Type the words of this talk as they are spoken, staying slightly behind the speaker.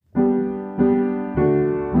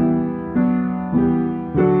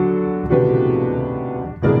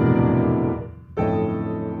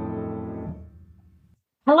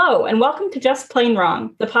Hello, and welcome to Just Plain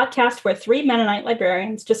Wrong, the podcast where three Mennonite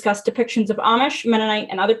librarians discuss depictions of Amish, Mennonite,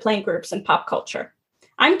 and other plain groups in pop culture.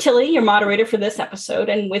 I'm Tilly, your moderator for this episode,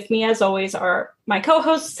 and with me, as always, are my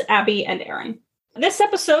co-hosts, Abby and Aaron. This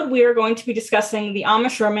episode, we are going to be discussing the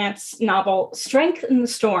Amish romance novel Strength in the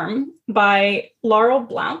Storm by Laurel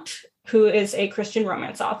Blount, who is a Christian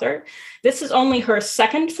romance author. This is only her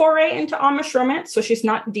second foray into Amish romance, so she's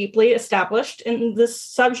not deeply established in this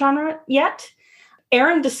subgenre yet.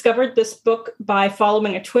 Aaron discovered this book by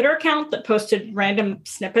following a Twitter account that posted random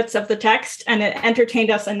snippets of the text, and it entertained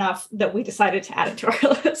us enough that we decided to add it to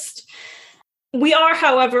our list. We are,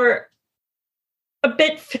 however, a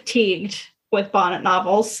bit fatigued with bonnet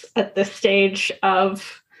novels at this stage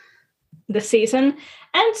of the season,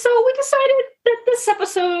 and so we decided that this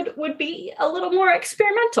episode would be a little more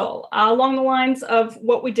experimental, along the lines of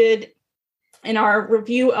what we did in our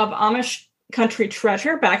review of Amish Country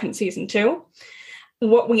Treasure back in season 2.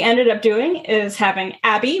 What we ended up doing is having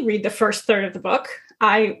Abby read the first third of the book.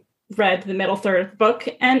 I read the middle third of the book,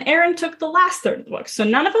 and Aaron took the last third of the book. So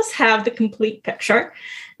none of us have the complete picture,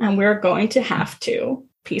 and we're going to have to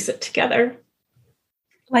piece it together.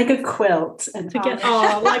 Like a quilt. Like a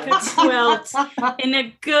quilt in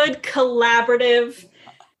a good collaborative,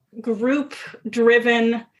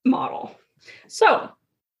 group-driven model. So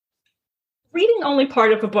reading only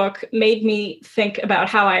part of a book made me think about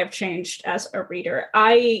how I have changed as a reader.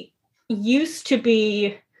 I used to be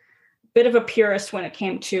a bit of a purist when it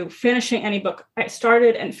came to finishing any book I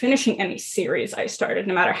started and finishing any series I started,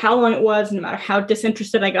 no matter how long it was, no matter how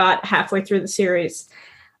disinterested I got halfway through the series.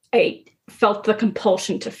 I felt the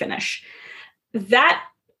compulsion to finish. That,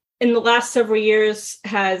 in the last several years,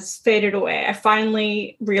 has faded away. I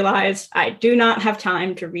finally realized I do not have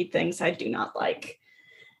time to read things I do not like.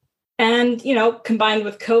 And, combined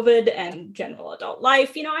with COVID and general adult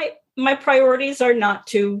life, my priorities are not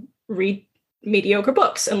to read mediocre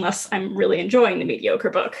books unless I'm really enjoying the mediocre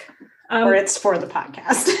book. Or it's for the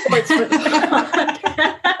podcast.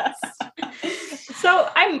 So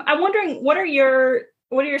I'm wondering, what are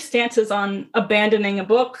your stances on abandoning a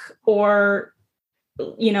book or,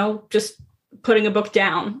 just putting a book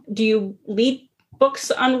down? Do you leave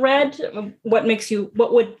books unread?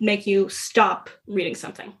 What would make you stop reading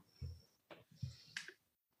something?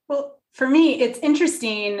 Well, for me, it's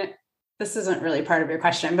interesting. This isn't really part of your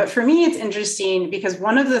question, but for me, it's interesting because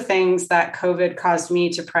one of the things that COVID caused me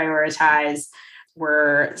to prioritize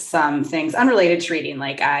were some things unrelated to reading.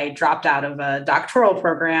 Like I dropped out of a doctoral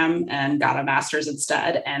program and got a master's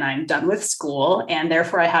instead, and I'm done with school. And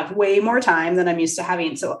therefore I have way more time than I'm used to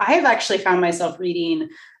having. So I have actually found myself reading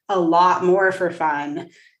a lot more for fun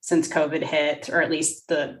since COVID hit, or at least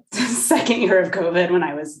the second year of COVID when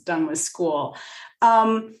I was done with school.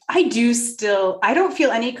 I don't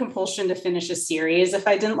feel any compulsion to finish a series if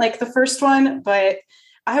I didn't like the first one, but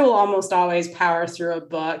I will almost always power through a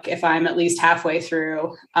book if I'm at least halfway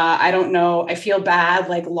through. I don't know. I feel bad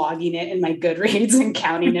like logging it in my Goodreads and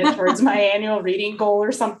counting it towards my annual reading goal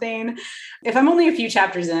or something. If I'm only a few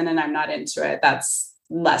chapters in and I'm not into it, that's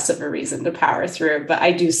less of a reason to power through. But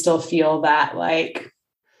I do still feel that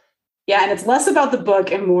and it's less about the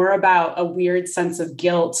book and more about a weird sense of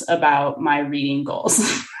guilt about my reading goals.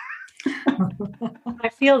 I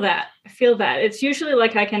feel that. It's usually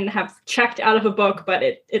like I can have checked out of a book, but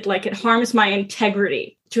it harms my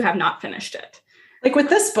integrity to have not finished it. Like with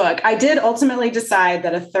this book, I did ultimately decide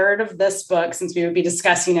that a third of this book, since we would be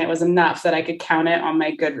discussing it, was enough that I could count it on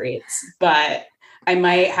my Goodreads. But I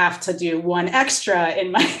might have to do one extra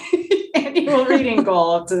in my annual reading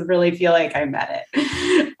goal to really feel like I met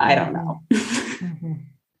it. I don't know. Mm-hmm.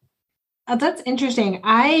 That's interesting.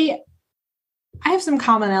 I have some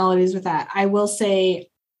commonalities with that. I will say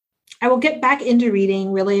I will get back into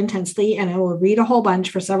reading really intensely and I will read a whole bunch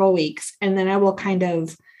for several weeks. And then I will kind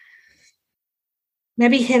of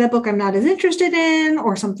maybe hit a book I'm not as interested in,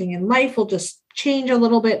 or something in life will just change a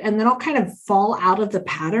little bit. And then I'll kind of fall out of the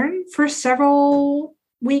pattern for several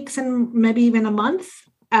weeks and maybe even a month.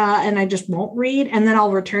 And I just won't read, and then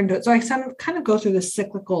I'll return to it. So I kind of go through this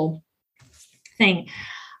cyclical thing.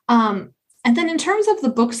 And then in terms of the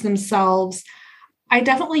books themselves, I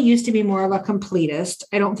definitely used to be more of a completist.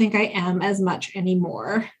 I don't think I am as much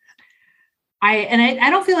anymore. I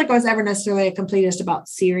don't feel like I was ever necessarily a completist about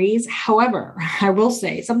series. However, I will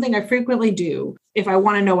say something I frequently do. If I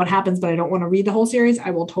want to know what happens, but I don't want to read the whole series,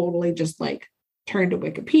 I will totally just turn to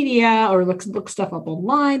Wikipedia or look stuff up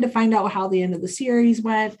online to find out how the end of the series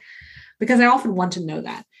went, because I often want to know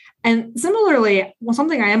that. And similarly,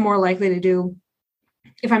 something I am more likely to do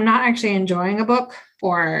if I'm not actually enjoying a book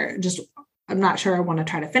or just I'm not sure I want to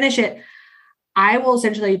try to finish it, I will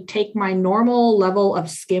essentially take my normal level of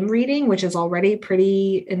skim reading, which is already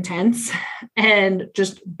pretty intense, and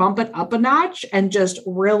just bump it up a notch and just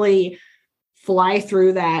really fly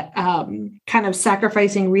through that, kind of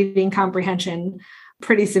sacrificing reading comprehension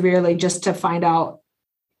pretty severely just to find out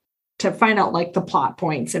like the plot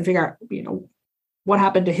points and figure out, what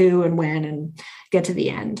happened to who and when and get to the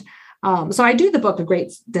end. So I do the book a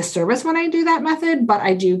great disservice when I do that method, but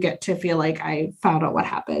I do get to feel like I found out what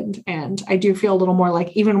happened. And I do feel a little more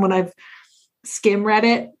like, even when I've skim read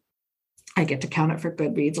it, I get to count it for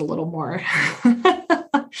Goodreads a little more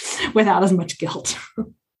without as much guilt.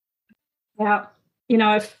 Yeah.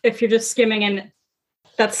 If you're just skimming, and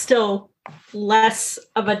that's still less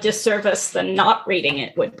of a disservice than not reading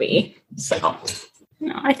it would be. So,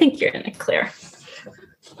 I think you're in the clear.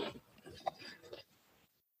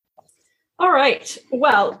 All right.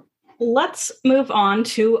 Well, let's move on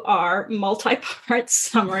to our multi-part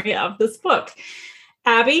summary of this book.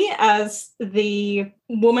 Abby, as the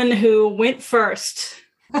woman who went first,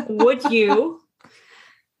 would you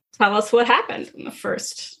tell us what happened in the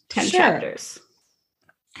first 10 chapters?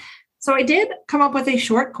 So I did come up with a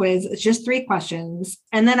short quiz. It's just 3 questions.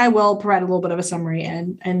 And then I will provide a little bit of a summary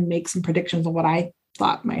and make some predictions of what I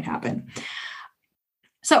thought might happen.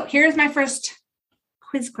 So here's my first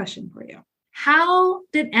quiz question for you. How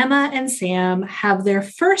did Emma and Sam have their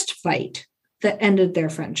first fight that ended their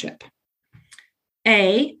friendship?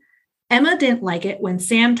 A, Emma didn't like it when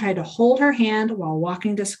Sam tried to hold her hand while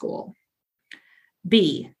walking to school.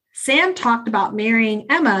 B, Sam talked about marrying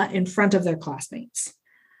Emma in front of their classmates.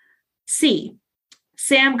 C,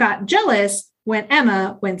 Sam got jealous when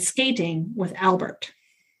Emma went skating with Albert.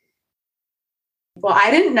 Well,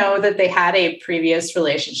 I didn't know that they had a previous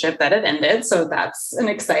relationship that had ended, so that's an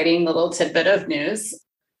exciting little tidbit of news.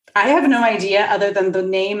 I have no idea, other than the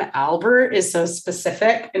name Albert is so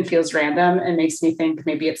specific and feels random and makes me think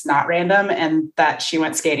maybe it's not random and that she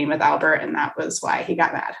went skating with Albert and that was why he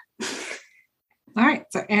got mad. All right,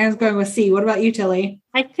 so Erin's going with C. What about you, Tilly?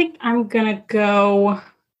 I think I'm going to go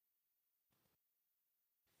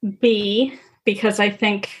B, because I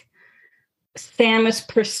think Sam is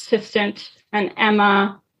persistent and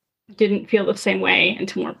Emma didn't feel the same way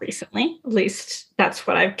until more recently. At least that's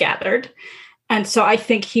what I've gathered. And so I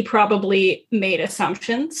think he probably made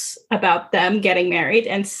assumptions about them getting married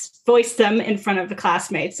and voiced them in front of the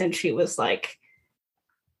classmates. And she was like,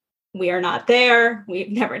 we are not there.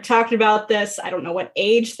 We've never talked about this. I don't know what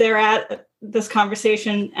age they're at this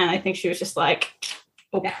conversation. And I think she was just like,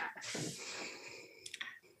 oh.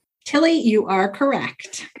 Tilly, you are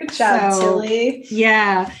correct. Good job, Tilly.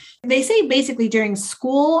 Yeah. They say basically during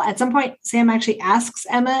school, at some point, Sam actually asks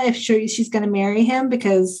Emma if she's going to marry him,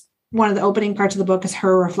 because one of the opening parts of the book is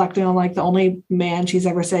her reflecting on like the only man she's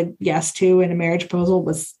ever said yes to in a marriage proposal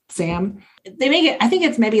was Sam. They make it, I think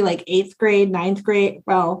it's maybe like 8th grade, 9th grade.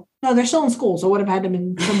 Well, no, they're still in school, so it would have had to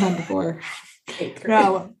been sometime before.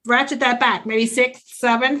 No, ratchet that back, maybe 6th,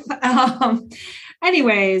 7th.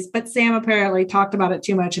 Anyways, but Sam apparently talked about it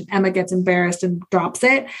too much and Emma gets embarrassed and drops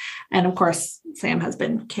it. And of course, Sam has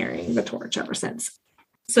been carrying the torch ever since.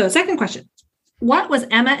 So second question, what was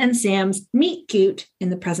Emma and Sam's meet cute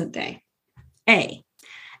in the present day? A,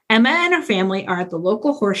 Emma and her family are at the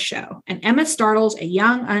local horse show and Emma startles a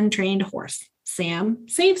young untrained horse. Sam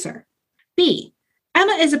saves her. B,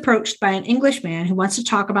 Emma is approached by an English man who wants to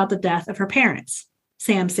talk about the death of her parents.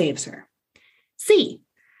 Sam saves her. C,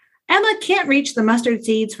 Emma can't reach the mustard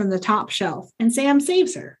seeds from the top shelf, and Sam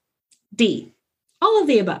saves her. D, all of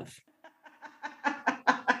the above.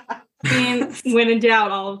 And when in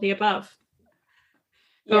doubt, all of the above.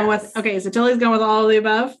 Yes. Okay, so Tilly's going with all of the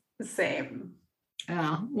above? Same.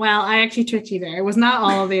 Oh, well, I actually tricked you there. It was not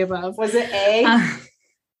all of the above. Was it A?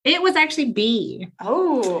 It was actually B.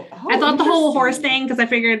 Oh, I thought the whole horse thing, because I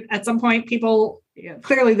figured at some point people,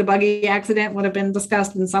 clearly the buggy accident would have been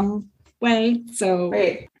discussed in some way. So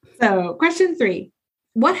question 3.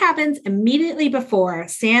 What happens immediately before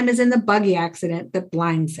Sam is in the buggy accident that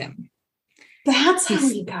blinds him? That's how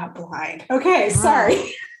he got blind. Okay,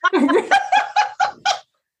 sorry.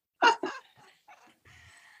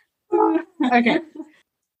 Okay.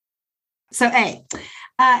 So A,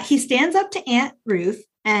 he stands up to Aunt Ruth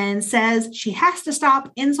and says she has to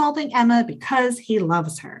stop insulting Emma because he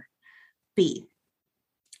loves her. B,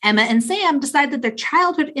 Emma and Sam decide that their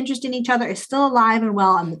childhood interest in each other is still alive and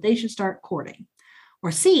well and that they should start courting.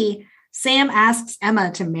 Or C, Sam asks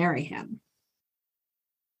Emma to marry him.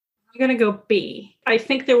 I'm going to go B. I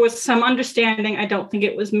think there was some understanding. I don't think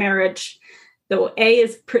it was marriage, though A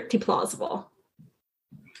is pretty plausible.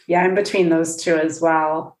 Yeah, I'm between those two as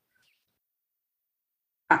well.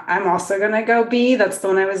 I'm also going to go B. That's the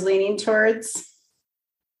one I was leaning towards.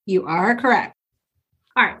 You are correct.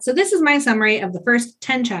 All right, so this is my summary of the first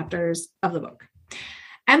 10 chapters of the book.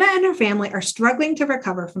 Emma and her family are struggling to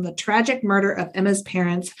recover from the tragic murder of Emma's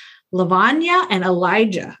parents, Lavanya and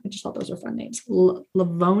Elijah. I just thought those were fun names.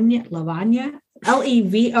 Lavanya, Levonia,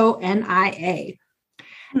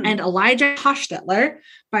 and Elijah Hostetler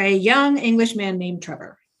by a young Englishman named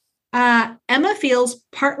Trevor. Emma feels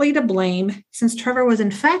partly to blame since Trevor was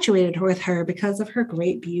infatuated with her because of her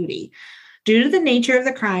great beauty. Due to the nature of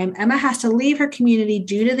the crime, Emma has to leave her community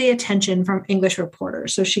due to the attention from English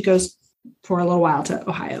reporters. So she goes for a little while to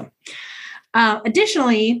Ohio.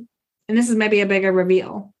 Additionally, and this is maybe a bigger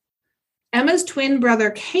reveal, Emma's twin brother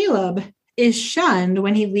Caleb is shunned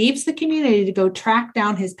when he leaves the community to go track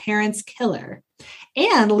down his parents' killer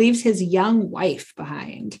and leaves his young wife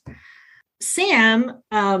behind. Sam,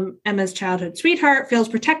 Emma's childhood sweetheart, feels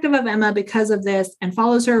protective of Emma because of this and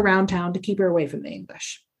follows her around town to keep her away from the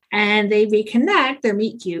English. And they reconnect, their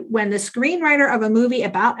meet cute, when the screenwriter of a movie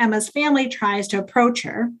about Emma's family tries to approach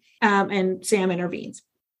her, and Sam intervenes.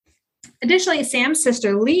 Additionally, Sam's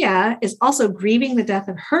sister Leah is also grieving the death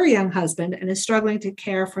of her young husband and is struggling to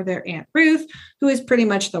care for their Aunt Ruth, who is pretty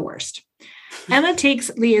much the worst. Emma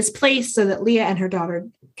takes Leah's place so that Leah and her daughter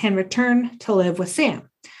can return to live with Sam.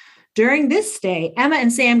 During this stay, Emma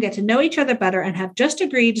and Sam get to know each other better and have just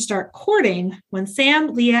agreed to start courting when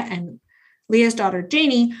Sam, Leah, and Leah's daughter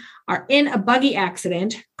Janie are in a buggy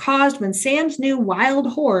accident caused when Sam's new wild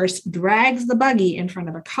horse drags the buggy in front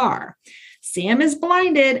of a car. Sam is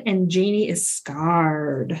blinded and Janie is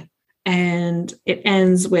scarred. And it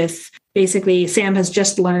ends with basically Sam has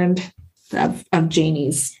just learned of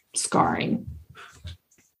Janie's scarring.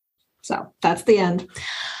 So that's the end.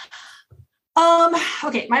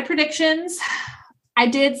 Okay, my predictions. I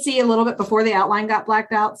did see a little bit before the outline got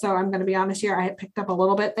blacked out, so I'm going to be honest here. I had picked up a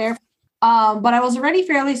little bit there. But I was already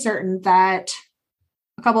fairly certain that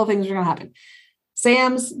a couple of things are going to happen.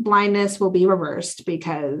 Sam's blindness will be reversed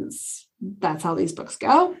because that's how these books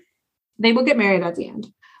go. They will get married at the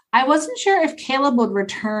end. I wasn't sure if Caleb would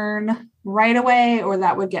return right away or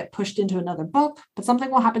that would get pushed into another book, but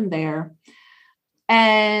something will happen there.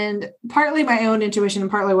 And partly my own intuition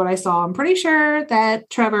and partly what I saw, I'm pretty sure that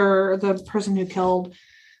Trevor, the person who killed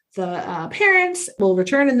the parents, will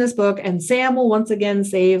return in this book and Sam will once again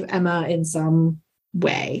save Emma in some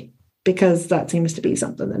way because that seems to be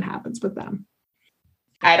something that happens with them.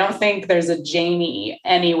 I don't think there's a Janie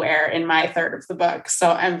anywhere in my third of the book.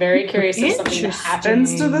 So I'm very curious if something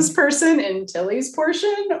happens to this person in Tilly's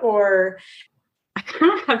portion, or I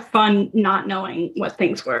kind of had fun not knowing what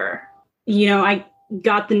things were. You know, I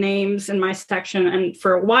got the names in my section, and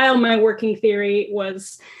for a while my working theory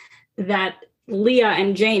was that Leah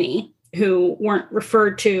and Janie, who weren't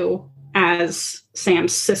referred to as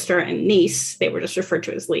Sam's sister and niece, they were just referred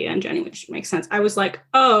to as Leah and Jenny, which makes sense. I was like,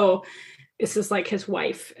 oh, this is like his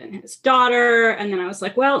wife and his daughter. And then I was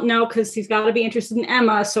like, well, no, because he's got to be interested in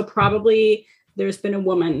Emma. So probably there's been a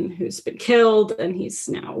woman who's been killed and he's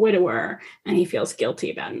now a widower and he feels guilty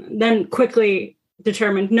about it. And then quickly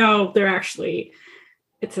determined, no,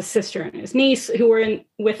 it's a sister and his niece who were in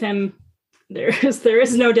with him. There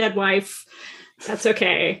is no dead wife. That's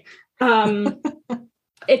okay.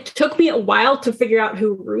 It took me a while to figure out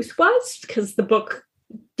who Ruth was because the book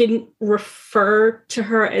didn't refer to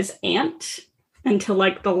her as aunt until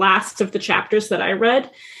like the last of the chapters that I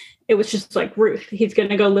read. It was just like Ruth. He's going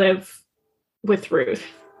to go live with Ruth,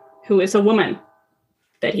 who is a woman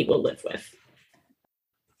that he will live with.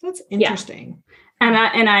 That's interesting.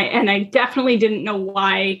 Yeah. And I definitely didn't know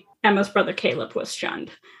why Emma's brother Caleb was shunned.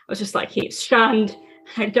 I was just like, he's shunned.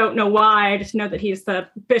 I don't know why. I just know that he's the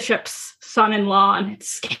bishop's son-in-law, and it's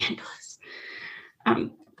scandalous.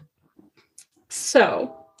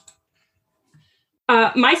 So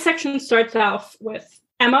my section starts off with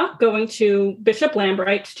Emma going to Bishop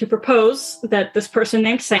Lambright to propose that this person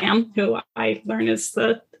named Sam, who I learn is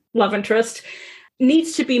the love interest,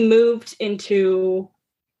 needs to be moved into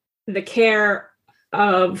the care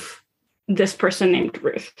of this person named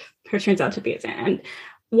Ruth, who turns out to be his aunt. And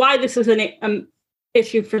why this is an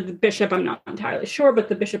issue for the bishop, I'm not entirely sure, but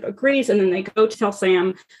the bishop agrees. And then they go to tell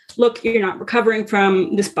Sam, look, you're not recovering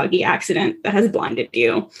from this buggy accident that has blinded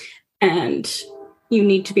you. And you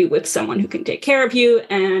need to be with someone who can take care of you.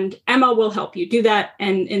 And Emma will help you do that.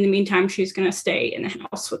 And in the meantime, she's going to stay in the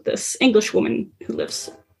house with this English woman who lives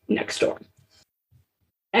next door.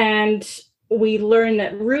 And we learn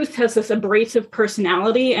that Ruth has this abrasive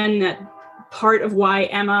personality, and that part of why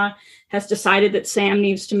Emma has decided that Sam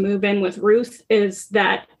needs to move in with Ruth is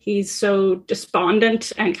that he's so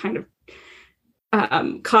despondent and kind of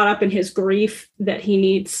caught up in his grief that he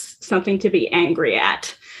needs something to be angry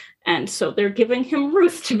at. And so they're giving him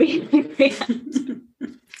Ruth to be angry at.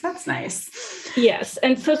 That's nice. Yes.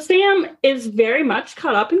 And so Sam is very much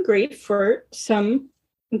caught up in grief for some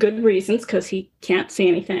good reasons because he can't see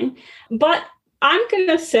anything. But I'm going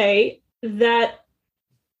to say that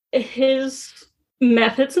his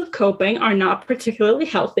methods of coping are not particularly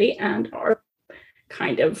healthy and are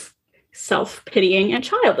kind of self-pitying and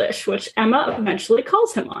childish, which Emma eventually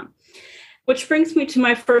calls him on. Which brings me to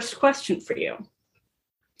my first question for you.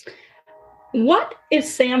 What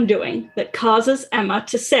is Sam doing that causes Emma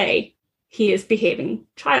to say he is behaving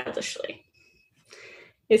childishly?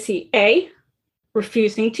 Is he A,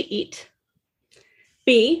 refusing to eat,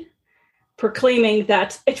 B, proclaiming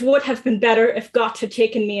that it would have been better if Gott had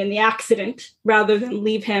taken me in the accident rather than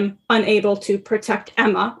leave him unable to protect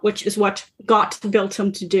Emma, which is what Gott built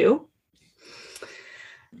him to do,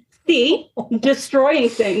 C, destroying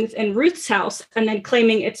things in Ruth's house and then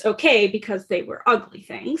claiming it's okay because they were ugly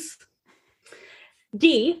things,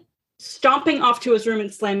 D, stomping off to his room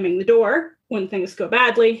and slamming the door when things go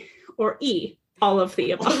badly, or E, all of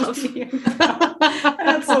the above.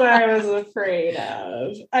 That's what I was afraid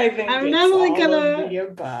of. I think I'm it's definitely all gonna of the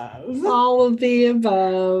above. all of the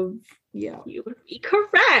above. Yeah. You would be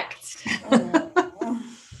correct.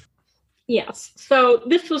 Yes. So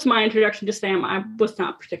this was my introduction to Sam. I was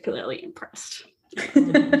not particularly impressed.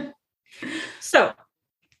 So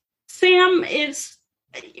Sam is,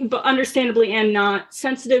 but understandably and not,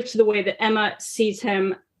 sensitive to the way that Emma sees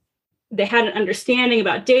him. They had an understanding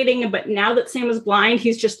about dating, but now that Sam is blind,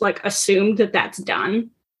 he's just like assumed that that's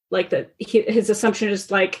done. Like that his assumption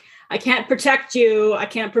is like, I can't protect you. I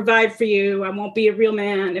can't provide for you. I won't be a real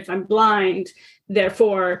man if I'm blind.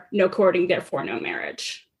 Therefore, no courting, therefore no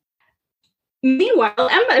marriage. Meanwhile,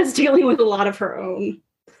 Emma is dealing with a lot of her own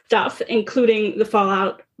stuff, including the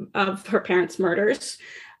fallout of her parents' murders,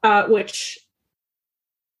 which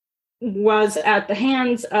was at the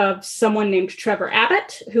hands of someone named Trevor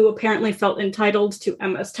Abbott, who apparently felt entitled to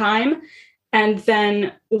Emma's time. And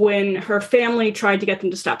then when her family tried to get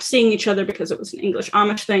them to stop seeing each other because it was an English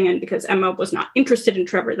Amish thing and because Emma was not interested in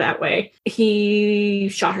Trevor that way, he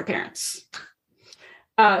shot her parents.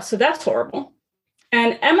 So that's horrible.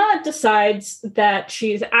 And Emma decides that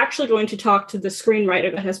she's actually going to talk to the screenwriter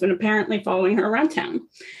that has been apparently following her around town.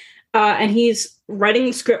 And he's writing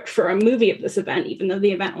the script for a movie of this event, even though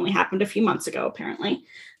the event only happened a few months ago, apparently.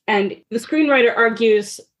 And the screenwriter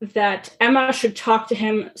argues that Emma should talk to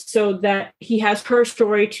him so that he has her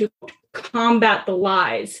story to combat the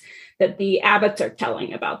lies that the Abbotts are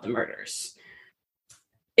telling about the murders.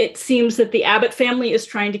 It seems that the Abbott family is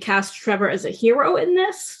trying to cast Trevor as a hero in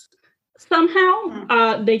this.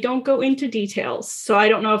 Somehow, they don't go into details. So I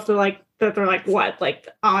don't know if they're like, what? Like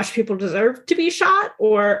Amish people deserve to be shot?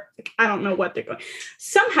 Or I don't know what they're going.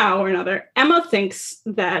 Somehow or another, Emma thinks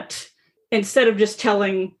that instead of just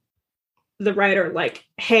telling the writer, like,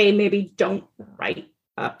 hey, maybe don't write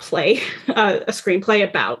a screenplay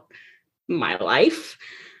about my life,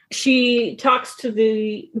 she talks to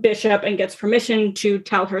the bishop and gets permission to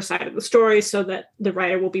tell her side of the story so that the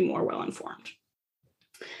writer will be more well-informed.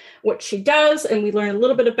 What she does, and we learn a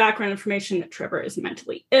little bit of background information that Trevor is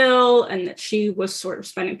mentally ill and that she was sort of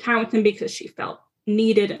spending time with him because she felt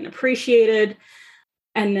needed and appreciated.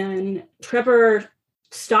 And then Trevor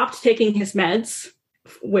stopped taking his meds,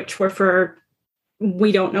 which were for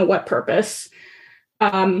we don't know what purpose,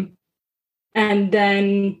 and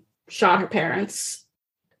then shot her parents.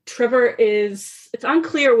 It's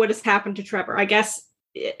unclear what has happened to Trevor. I guess,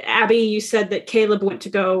 Abby, you said that Caleb went to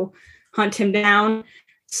go hunt him down.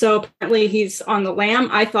 So apparently he's on the lam.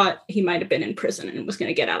 I thought he might have been in prison and was going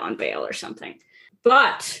to get out on bail or something.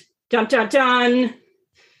 But, dun, dun, dun,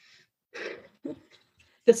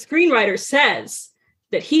 the screenwriter says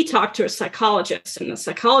that he talked to a psychologist, and the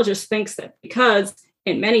psychologist thinks that because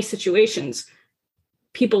in many situations,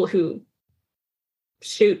 people who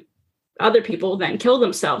shoot other people then kill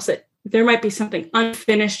themselves, that there might be something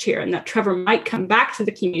unfinished here and that Trevor might come back to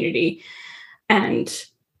the community and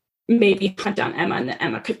maybe hunt down Emma and that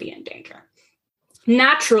Emma could be in danger.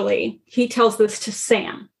 Naturally, he tells this to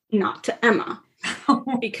Sam, not to Emma,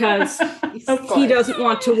 because he doesn't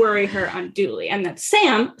want to worry her unduly. And that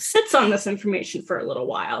Sam sits on this information for a little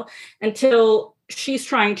while until she's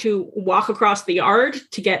trying to walk across the yard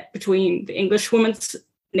to get between the English woman's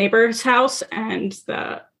neighbor's house and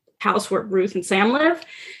the house where Ruth and Sam live.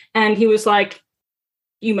 And he was like,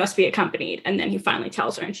 you must be accompanied. And then he finally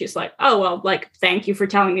tells her and she's like, oh, well, like, thank you for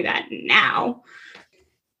telling me that now.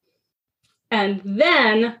 And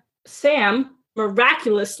then Sam,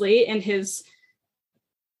 miraculously, in his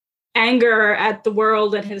anger at the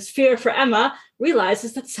world and his fear for Emma,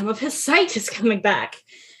 realizes that some of his sight is coming back.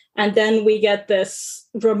 And then we get this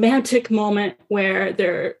romantic moment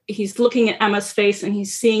where he's looking at Emma's face and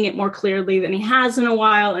he's seeing it more clearly than he has in a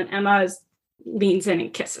while. And Emma leans in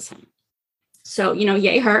and kisses him. So,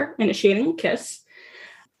 yay her, initiating a kiss.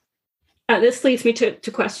 This leads me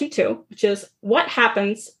to question 2, which is what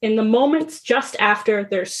happens in the moments just after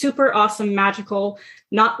their super awesome, magical,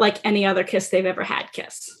 not like any other kiss they've ever had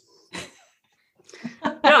kiss?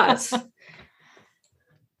 Does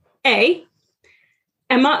A,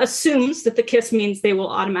 Emma assumes that the kiss means they will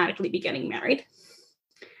automatically be getting married?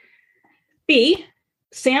 B,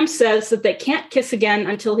 Sam says that they can't kiss again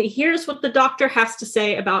until he hears what the doctor has to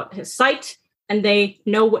say about his sight and they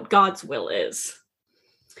know what God's will is.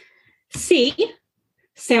 C,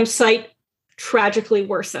 Sam's sight tragically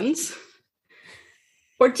worsens.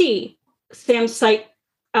 Or D, Sam's sight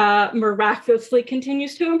miraculously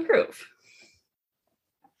continues to improve.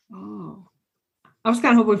 Oh, I was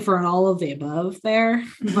kind of hoping for an all of the above there,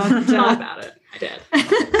 but thought about it. I did.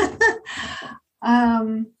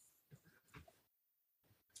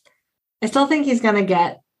 I still think he's gonna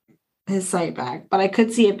get his sight back, but I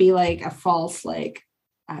could see it be like a false, I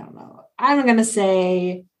don't know. I'm gonna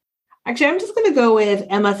say, actually, I'm just gonna go with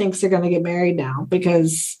Emma thinks they're gonna get married now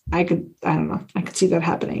because I could see that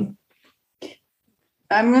happening.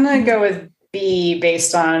 I'm gonna go with B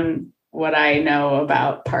based on what I know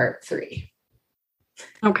about part 3.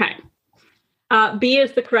 Okay. B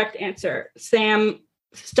is the correct answer. Sam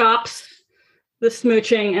stops the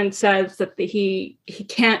smooching and says that he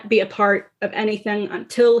can't be a part of anything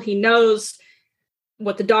until he knows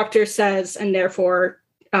what the doctor says and therefore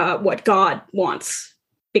what God wants.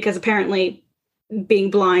 Because apparently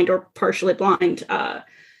being blind or partially blind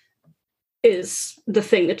is the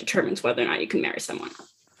thing that determines whether or not you can marry someone.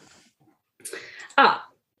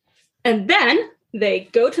 And then they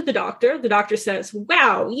go to the doctor. The doctor says,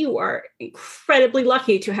 wow, you are incredibly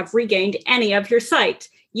lucky to have regained any of your sight.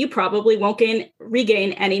 You probably won't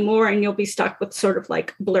regain any more, and you'll be stuck with sort of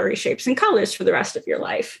like blurry shapes and colors for the rest of your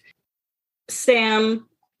life. Sam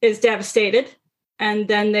is devastated, and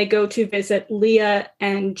then they go to visit Leah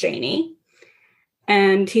and Janie,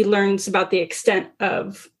 and he learns about the extent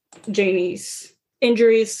of Janie's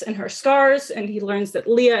injuries and her scars, and he learns that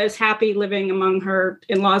Leah is happy living among her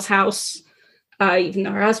in-laws' house. Even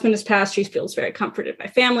though her husband has passed, she feels very comforted by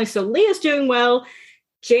family. So Leah's doing well.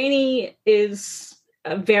 Janie is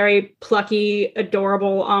a very plucky,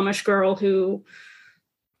 adorable Amish girl who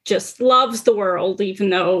just loves the world, even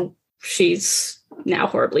though she's now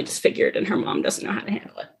horribly disfigured and her mom doesn't know how to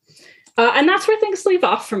handle it. And that's where things leave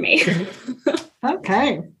off for me.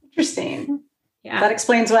 Okay. Interesting. Yeah. That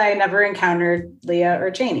explains why I never encountered Leah or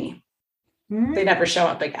Janie. Mm-hmm. They never show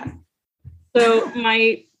up again. So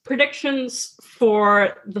my predictions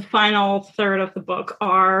for the final third of the book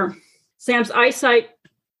are Sam's eyesight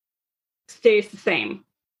stays the same.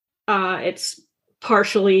 It's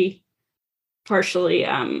partially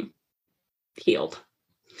healed.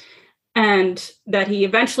 And that he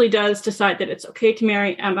eventually does decide that it's okay to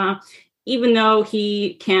marry Emma, even though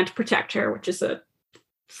he can't protect her, which is a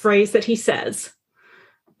phrase that he says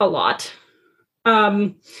a lot.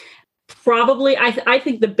 Probably, I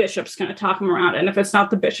think the bishop's going to talk him around. And if it's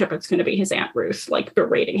not the bishop, it's going to be his Aunt Ruth,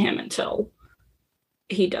 berating him until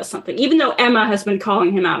he does something, even though Emma has been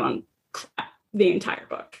calling him out on the entire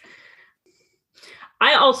book.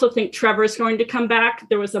 I also think Trevor's going to come back.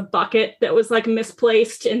 There was a bucket that was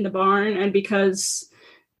misplaced in the barn. And because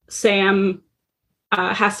Sam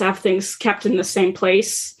has to have things kept in the same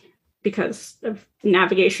place because of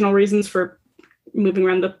navigational reasons for moving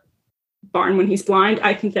around the barn when he's blind,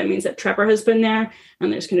 I think that means that Trevor has been there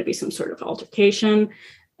and there's going to be some sort of altercation.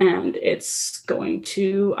 And it's going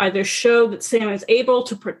to either show that Sam is able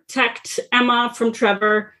to protect Emma from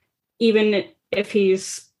Trevor, even if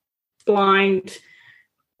he's blind,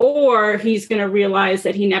 or he's going to realize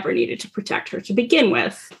that he never needed to protect her to begin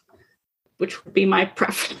with, which would be my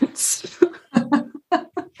preference. All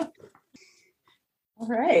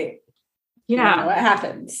right. Yeah. What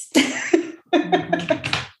happens?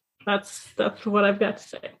 That's what I've got to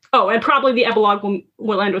say. Oh, and probably the epilogue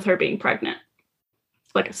will end with her being pregnant.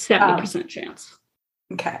 Like a 70% chance.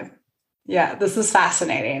 Okay. Yeah, this is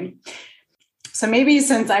fascinating. So maybe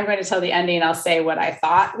since I'm going to tell the ending, I'll say what I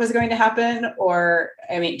thought was going to happen,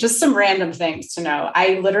 just some random things to know.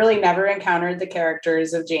 I literally never encountered the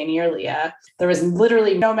characters of Janie or Leah. There was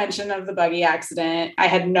literally no mention of the buggy accident. I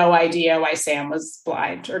had no idea why Sam was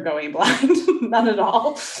blind or going blind. None at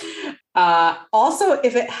all. Also,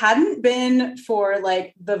 if it hadn't been for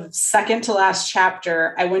like the second to last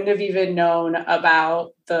chapter, I wouldn't have even known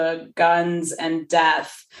about the guns and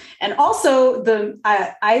death. And also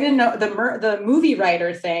I didn't know the movie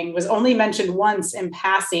writer thing was only mentioned once in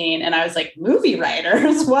passing. And I was like, movie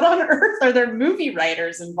writers? What on earth are there movie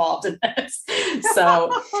writers involved in this? So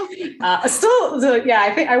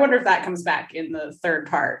I wonder if that comes back in the third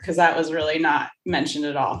part, because that was really not mentioned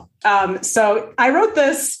at all. So I wrote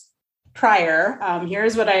this prior.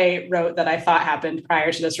 Here's what I wrote that I thought happened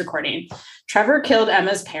prior to this recording. Trevor killed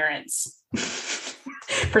Emma's parents.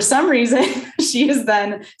 For some reason, she is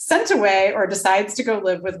then sent away or decides to go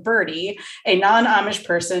live with Birdie, a non-Amish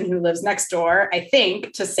person who lives next door, I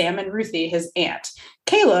think, to Sam and Ruthie, his aunt.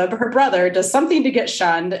 Caleb, her brother, does something to get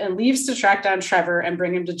shunned and leaves to track down Trevor and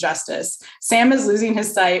bring him to justice. Sam is losing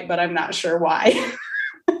his sight, but I'm not sure why.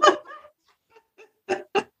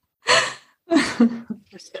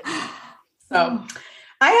 So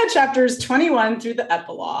I had chapters 21 through the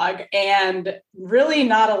epilogue, and really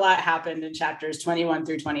not a lot happened in chapters 21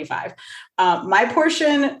 through 25. My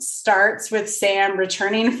portion starts with Sam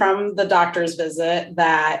returning from the doctor's visit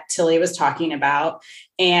that Tilly was talking about.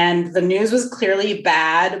 And the news was clearly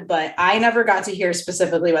bad, but I never got to hear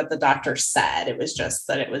specifically what the doctor said. It was just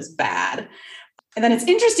that it was bad. And then it's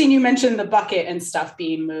interesting you mentioned the bucket and stuff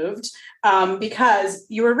being moved, because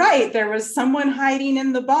you were right. There was someone hiding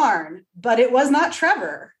in the barn, but it was not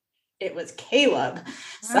Trevor. It was Caleb.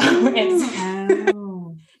 So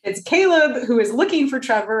it's Caleb who is looking for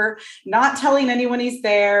Trevor, not telling anyone he's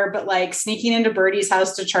there, but like sneaking into Birdie's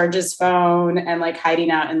house to charge his phone and like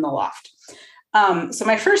hiding out in the loft. So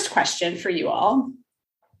my first question for you all,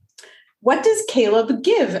 what does Caleb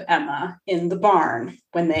give Emma in the barn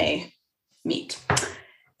when they meet?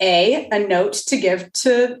 A note to give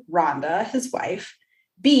to Rhonda, his wife.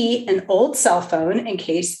 B, an old cell phone in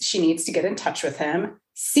case she needs to get in touch with him.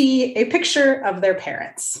 C, a picture of their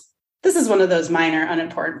parents. This is one of those minor,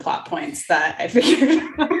 unimportant plot points that I figured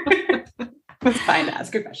was fine to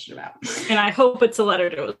ask a question about. And I hope it's a letter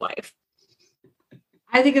to his wife.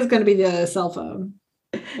 I think it's going to be the cell phone.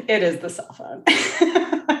 It is the cell phone.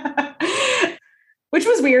 Which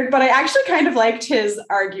was weird, but I actually kind of liked his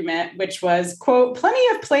argument, which was, quote,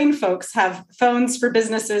 plenty of plain folks have phones for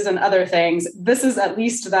businesses and other things. This is at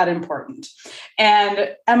least that important.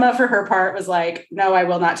 And Emma, for her part, was like, no, I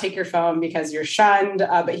will not take your phone because you're shunned,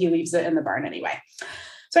 but he leaves it in the barn anyway.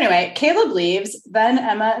 So anyway, Caleb leaves. Then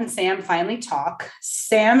Emma and Sam finally talk.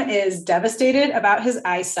 Sam is devastated about his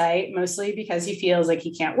eyesight, mostly because he feels like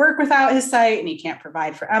he can't work without his sight and he can't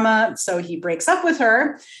provide for Emma. So he breaks up with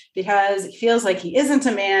her because he feels like he isn't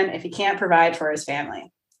a man if he can't provide for his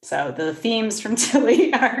family. So the themes from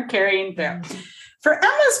Tilly are carrying through. For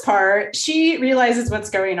Emma's part, she realizes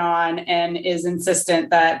what's going on and is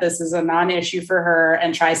insistent that this is a non-issue for her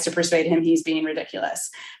and tries to persuade him he's being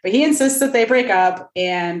ridiculous. But he insists that they break up.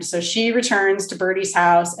 And so she returns to Birdie's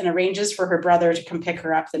house and arranges for her brother to come pick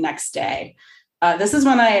her up the next day. This is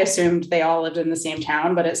when I assumed they all lived in the same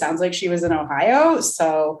town, but it sounds like she was in Ohio.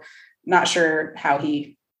 So not sure how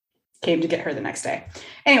he came to get her the next day.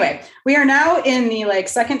 Anyway, we are now in the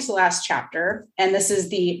second to last chapter, and this is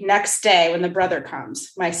the next day when the brother comes.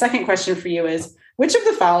 My second question for you is, which of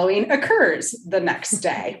the following occurs the next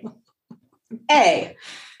day? A,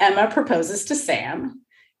 Emma proposes to Sam.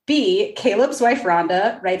 B, Caleb's wife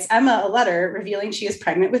Rhonda writes Emma a letter revealing she is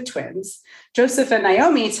pregnant with twins. Joseph and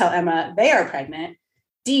Naomi tell Emma they are pregnant.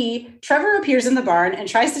 D, Trevor appears in the barn and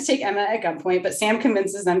tries to take Emma at gunpoint, but Sam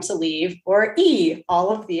convinces them to leave. Or E,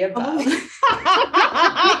 all of the above.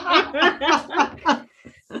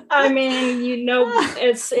 I mean,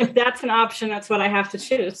 if that's an option, that's what I have to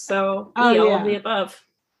choose. So E, all of the above.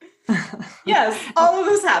 Yes, all of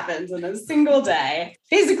this happens in a single day.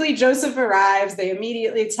 Basically, Joseph arrives. They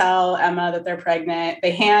immediately tell Emma that they're pregnant.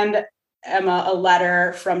 They hand Emma a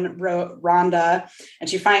letter from Rhonda, and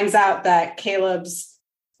she finds out that Caleb's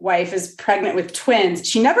wife is pregnant with twins.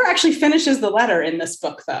 She never actually finishes the letter in this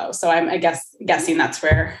book, though. So I'm guessing that's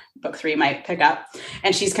where book 3 might pick up.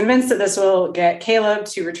 And she's convinced that this will get Caleb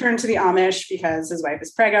to return to the Amish because his wife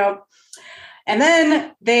is preggo. And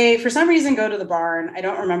then they, for some reason, go to the barn. I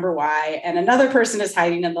don't remember why. And another person is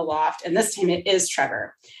hiding in the loft. And this time it is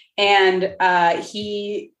Trevor. And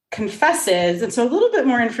he confesses, and so a little bit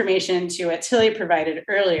more information to what Tilly provided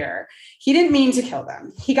earlier. He didn't mean to kill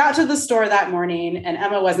them. He got to the store that morning and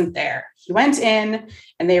Emma wasn't there. He went in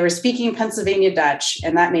and they were speaking Pennsylvania Dutch,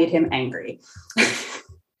 and that made him angry.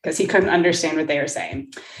 because he couldn't understand what they were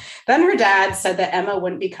saying. Then her dad said that Emma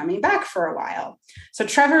wouldn't be coming back for a while. So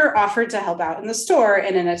Trevor offered to help out in the store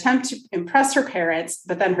in an attempt to impress her parents,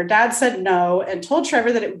 but then her dad said no and told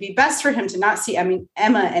Trevor that it would be best for him to not see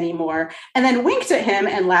Emma anymore, and then winked at him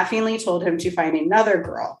and laughingly told him to find another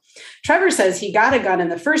girl. Trevor says he got a gun in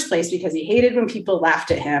the first place because he hated when people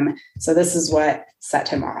laughed at him. So this is what set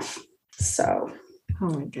him off. So, oh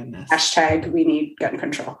my goodness. # we need gun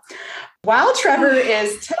control. While Trevor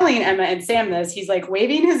is telling Emma and Sam this, he's like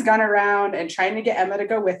waving his gun around and trying to get Emma to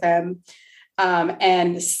go with him.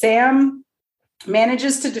 And Sam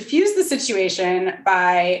manages to diffuse the situation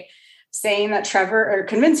by saying that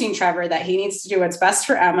convincing Trevor that he needs to do what's best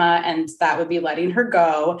for Emma, and that would be letting her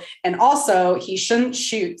go. And also he shouldn't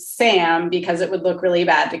shoot Sam because it would look really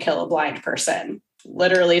bad to kill a blind person.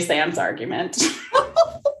 Literally Sam's argument.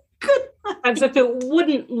 As if it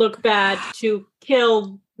wouldn't look bad to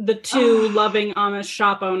kill the two loving Amish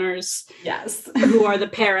shop owners. Yes. Who are the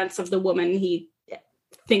parents of the woman he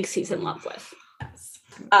thinks he's in love with.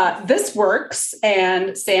 This works,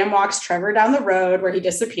 and Sam walks Trevor down the road where he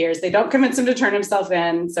disappears. They don't convince him to turn himself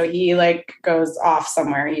in, so he goes off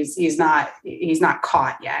somewhere. He's not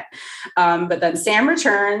caught yet. But then Sam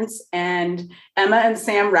returns, and Emma and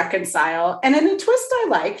Sam reconcile. And in a twist I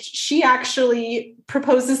liked, she actually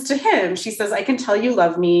proposes to him. She says, "I can tell you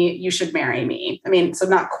love me. You should marry me." I mean, so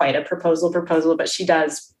not quite a proposal, but she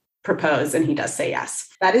does propose, and he does say yes.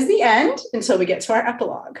 That is the end until we get to our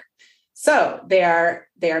epilogue. So they are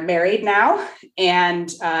married now, and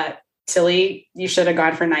Tilly, you should have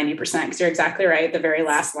gone for 90% because you're exactly right. The very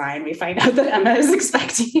last line, we find out that Emma is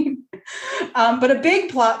expecting. But a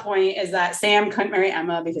big plot point is that Sam couldn't marry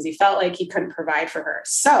Emma because he felt like he couldn't provide for her.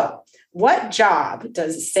 So what job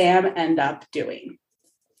does Sam end up doing?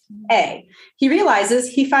 A, he realizes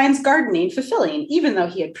he finds gardening fulfilling, even though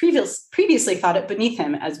he had previously thought it beneath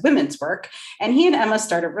him as women's work, and he and Emma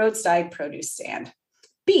start a roadside produce stand.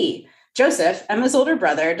 B, Joseph, Emma's older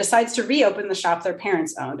brother, decides to reopen the shop their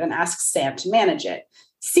parents owned and asks Sam to manage it.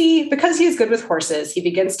 C, because he is good with horses, he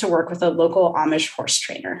begins to work with a local Amish horse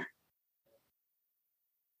trainer.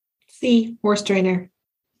 C, horse trainer.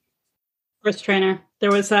 Horse trainer.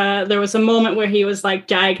 There was a moment where he was like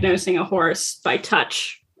diagnosing a horse by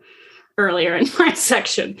touch earlier in my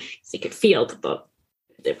section. He could feel that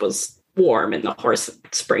it was warm and the horse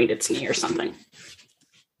sprained its knee or something.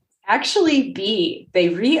 Actually, B, they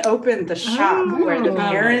reopened the shop where the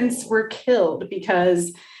parents were killed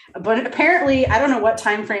but apparently, I don't know what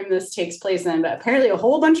time frame this takes place in, but apparently a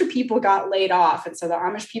whole bunch of people got laid off. And so the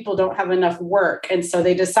Amish people don't have enough work. And so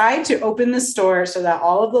they decide to open the store so that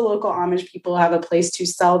all of the local Amish people have a place to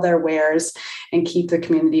sell their wares and keep the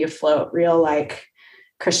community afloat. Real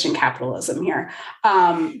Christian capitalism here.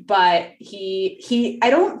 But I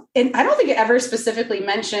don't think it ever specifically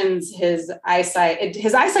mentions his eyesight.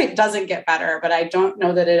 His eyesight doesn't get better, but I don't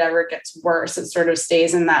know that it ever gets worse. It sort of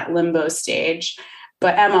stays in that limbo stage.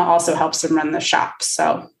 But Emma also helps him run the shop.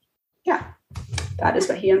 So yeah, that is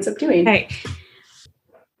what he ends up doing. Hey.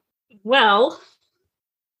 Well,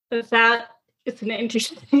 that is an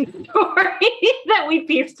interesting story that we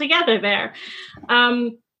pieced together there.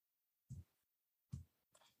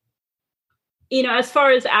 As far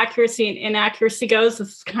as accuracy and inaccuracy goes,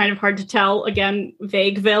 it's kind of hard to tell. Again,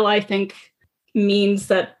 Vagueville, I think, means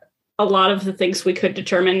that a lot of the things we could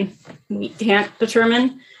determine, we can't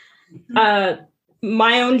determine.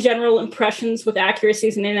 My own general impressions with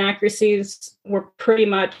accuracies and inaccuracies were pretty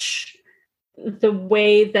much the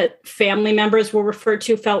way that family members were referred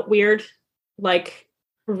to felt weird. Like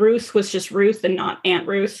Ruth was just Ruth and not Aunt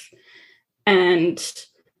Ruth. And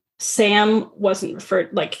Sam wasn't referred,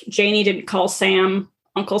 like Janie didn't call Sam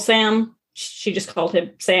Uncle Sam. She just called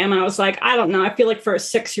him Sam. And I was like, I don't know. I feel like for a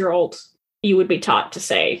 6-year-old, you would be taught to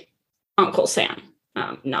say Uncle Sam,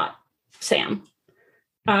 not Sam.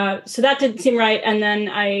 So that didn't seem right. And then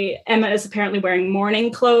Emma is apparently wearing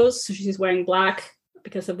mourning clothes. So she's wearing black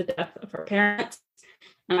because of the death of her parents.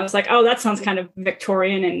 And I was like, oh, that sounds kind of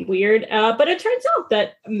Victorian and weird. But it turns out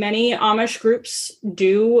that many Amish groups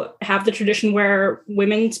do have the tradition where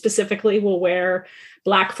women specifically will wear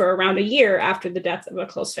black for around a year after the death of a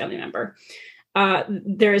close family member.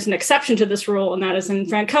 There is an exception to this rule, and that is in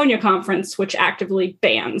Franconia Conference, which actively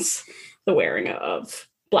bans the wearing of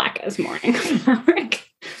black as mourning fabric.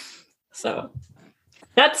 So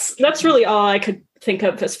that's really all I could think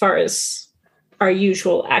of as far as our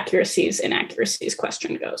usual accuracies, inaccuracies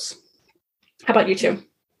question goes. How about you two?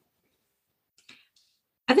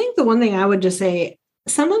 I think the one thing I would just say,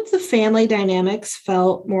 some of the family dynamics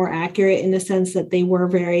felt more accurate in the sense that they were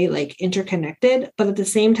very like interconnected, but at the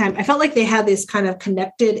same time, I felt like they had this kind of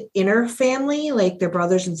connected inner family, like their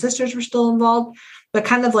brothers and sisters were still involved, but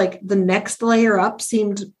kind of like the next layer up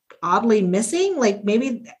seemed oddly missing. Like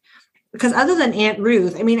maybe because other than Aunt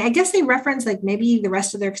Ruth, I mean, I guess they referenced like maybe the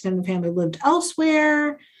rest of their extended family lived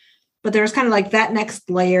elsewhere, but there was kind of like that next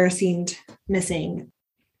layer seemed missing.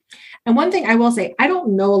 And one thing I will say, I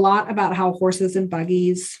don't know a lot about how horses and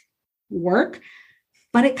buggies work,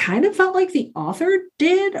 but it kind of felt like the author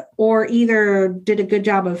did, or either did a good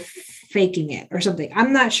job of faking it or something.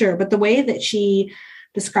 I'm not sure, but the way that she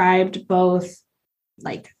described both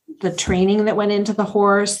like the training that went into the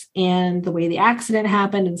horse and the way the accident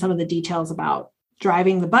happened and some of the details about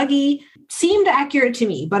driving the buggy seemed accurate to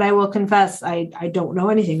me, but I will confess I don't know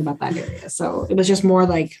anything about that area. So it was just more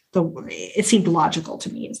like it seemed logical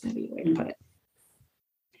to me is maybe the way to put it.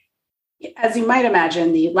 As you might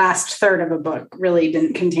imagine, the last third of a book really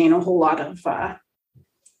didn't contain a whole lot of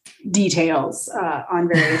details on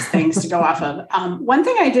various things to go off of. One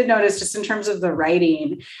thing I did notice just in terms of the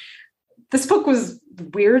writing, this book was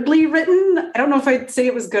weirdly written. I don't know if I'd say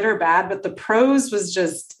it was good or bad, but the prose was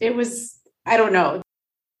I don't know.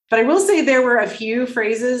 But I will say there were a few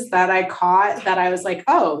phrases that I caught that I was like,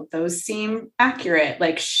 oh, those seem accurate.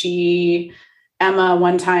 Like Emma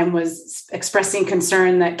one time was expressing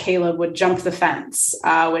concern that Caleb would jump the fence,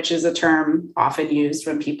 which is a term often used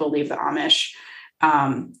when people leave the Amish.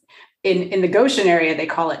 In the Goshen area, they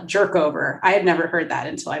call it jerk over. I had never heard that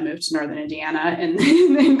until I moved to Northern Indiana. And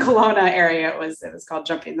in Kelowna area, it was called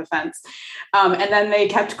jumping the fence. And then they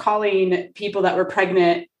kept calling people that were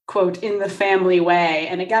pregnant, quote, in the family way.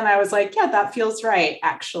 And again, I was like, yeah, that feels right,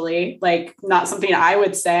 actually. Like not something I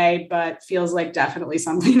would say, but feels like definitely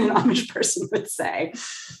something an Amish person would say.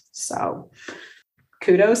 So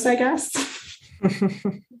kudos, I guess.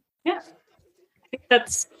 Yeah.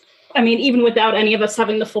 I think even without any of us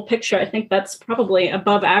having the full picture, I think that's probably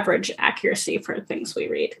above average accuracy for things we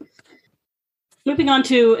read. Moving on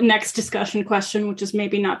to next discussion question, which is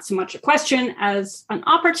maybe not so much a question as an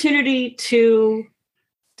opportunity to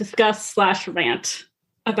discuss / rant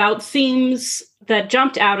about themes that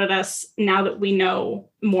jumped out at us now that we know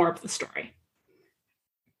more of the story.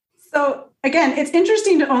 So again, it's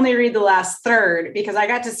interesting to only read the last third because I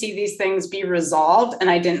got to see these things be resolved and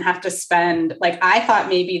I didn't have to spend, I thought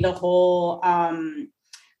maybe the whole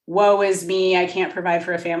woe is me, I can't provide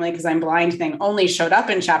for a family because I'm blind thing only showed up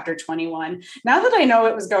in chapter 21. Now that I know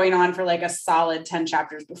it was going on for a solid 10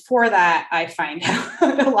 chapters before that, I find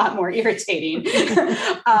it a lot more irritating because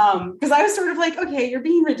I was sort of like, okay, you're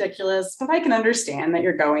being ridiculous, but I can understand that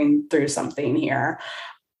you're going through something here.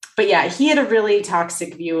 But yeah, he had a really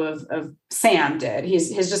toxic view of Sam did.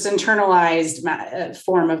 His just internalized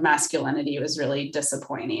form of masculinity was really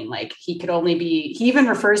disappointing. He even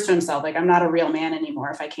refers to himself I'm not a real man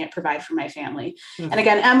anymore if I can't provide for my family. Mm-hmm. And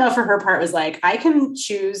again, Emma for her part was I can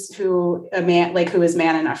choose who is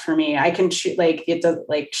man enough for me. I can choose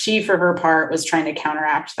she for her part was trying to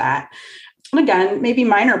counteract that. And again, maybe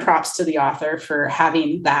minor props to the author for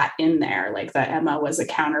having that in there, that Emma was a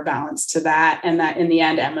counterbalance to that. And that in the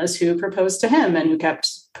end, Emma's who proposed to him and who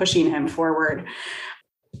kept pushing him forward.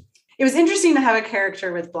 It was interesting to have a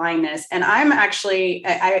character with blindness. And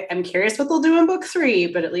I'm curious what they'll do in book 3,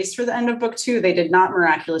 but at least for the end of book 2, they did not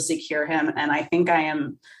miraculously cure him. And I think I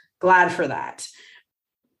am glad for that.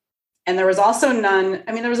 And there was also none,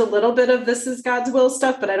 there was a little bit of this is God's will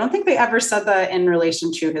stuff, but I don't think they ever said that in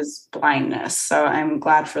relation to his blindness. So I'm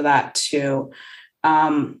glad for that too. I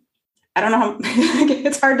don't know,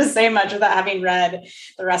 it's hard to say much without having read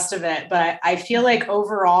the rest of it, but I feel like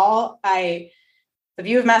overall, the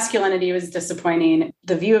view of masculinity was disappointing.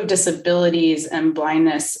 The view of disabilities and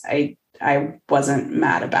blindness, I wasn't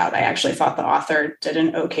mad about. I actually thought the author did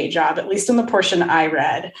an okay job, at least in the portion I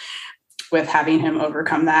read, with having him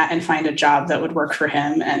overcome that and find a job that would work for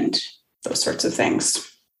him and those sorts of things.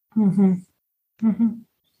 Mm-hmm. Mm-hmm.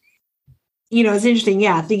 It's interesting.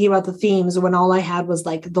 Yeah. Thinking about the themes when all I had was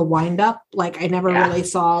the wind up, I never really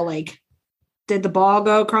saw did the ball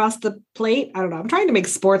go across the plate? I don't know. I'm trying to make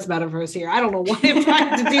sports metaphors here. I don't know why I'm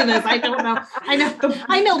trying to do this. I don't know.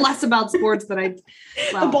 I know less about sports than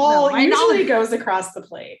the ball usually goes across the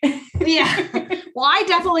plate. Yeah. Well, I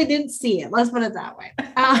definitely didn't see it. Let's put it that way.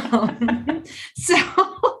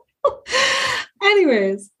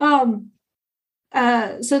 Anyways,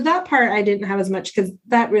 so that part I didn't have as much because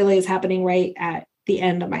that really is happening right at the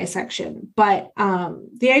end of my section. But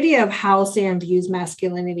the idea of how Sam views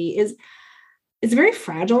masculinity is, it's very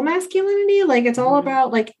fragile masculinity. Like it's all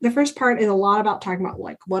about like the first part is a lot about talking about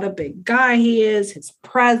like what a big guy he is, his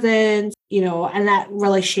presence, and that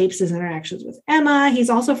really shapes his interactions with Emma. He's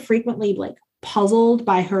also frequently like puzzled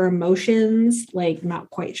by her emotions, like not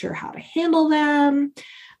quite sure how to handle them.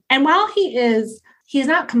 And while he's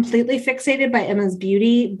not completely fixated by Emma's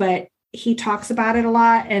beauty, but he talks about it a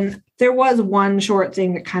lot. And there was one short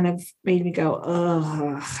thing that kind of made me go,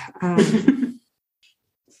 ugh.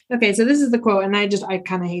 Okay, so this is the quote, and I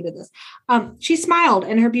kind of hated this. She smiled,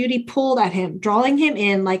 and her beauty pulled at him, drawing him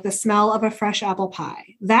in like the smell of a fresh apple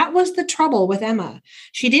pie. That was the trouble with Emma.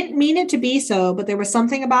 She didn't mean it to be so, but there was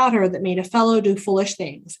something about her that made a fellow do foolish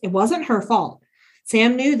things. It wasn't her fault.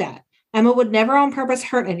 Sam knew that. Emma would never on purpose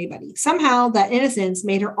hurt anybody. Somehow, that innocence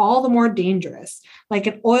made her all the more dangerous, like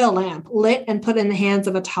an oil lamp lit and put in the hands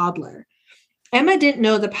of a toddler. Emma didn't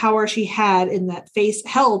know the power she had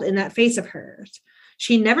held in that face of hers.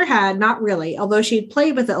 She never had, not really, although she'd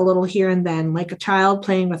played with it a little here and then, like a child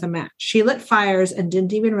playing with a match. She lit fires and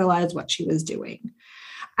didn't even realize what she was doing.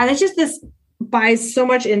 And it's just this buys so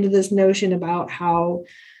much into this notion about how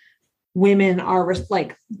women are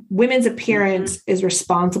like women's appearance is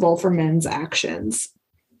responsible for men's actions,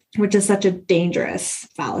 which is such a dangerous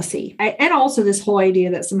fallacy. And also this whole idea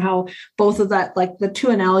that somehow both of that, like the two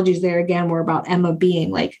analogies there again, were about Emma being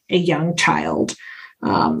like a young child.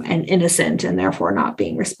 And innocent, and therefore not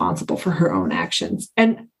being responsible for her own actions.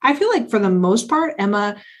 And I feel like for the most part,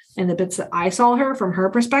 Emma, and the bits that I saw her from her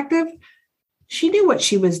perspective, she knew what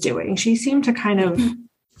she was doing. She seemed to kind of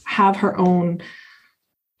have her own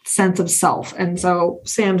sense of self. And so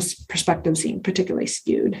Sam's perspective seemed particularly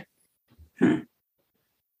skewed.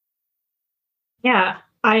 Yeah,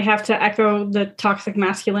 I have to echo the toxic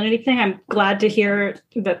masculinity thing. I'm glad to hear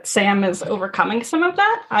that Sam is overcoming some of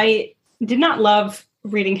that. I did not love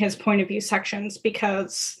reading his point of view sections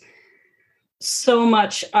because so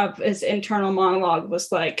much of his internal monologue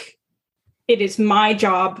was like, it is my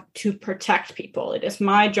job to protect people. It is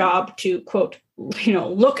my job to, quote,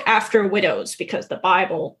 look after widows because the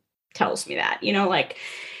Bible tells me that, like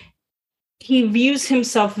he views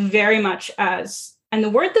himself very much as, and the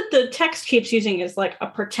word that the text keeps using is like a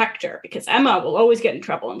protector, because Emma will always get in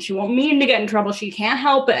trouble and she won't mean to get in trouble. She can't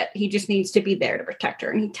help it. He just needs to be there to protect her.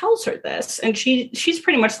 And he tells her this. And she's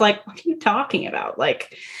pretty much like, what are you talking about?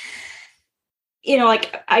 Like,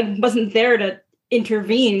 like I wasn't there to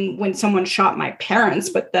intervene when someone shot my parents,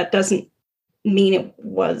 but that doesn't mean it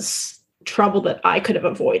was trouble that I could have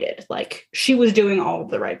avoided. Like she was doing all of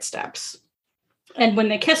the right steps. And when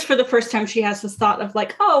they kiss for the first time, she has this thought of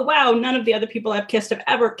like, oh, wow, none of the other people I've kissed have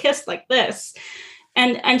ever kissed like this.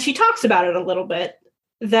 And she talks about it a little bit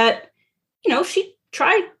that, she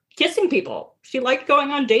tried kissing people. She liked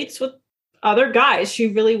going on dates with other guys. She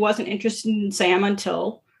really wasn't interested in Sam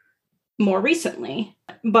until more recently,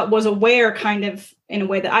 but was aware kind of in a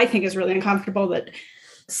way that I think is really uncomfortable that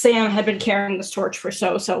Sam had been carrying this torch for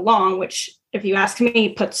so long, which if you ask me,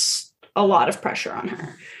 puts a lot of pressure on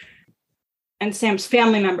her. And Sam's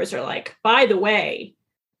family members are like, by the way,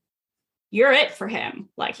 you're it for him.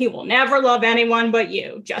 Like, he will never love anyone but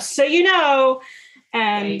you, just so you know.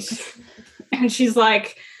 And she's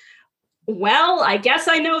like, well, I guess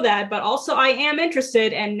I know that, but also I am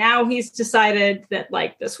interested. And now he's decided that,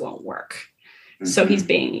 like, this won't work. Mm-hmm. So he's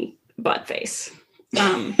being buttface.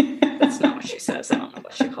 That's not what she says. I don't know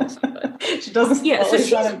what she calls him, but she doesn't. Yeah, so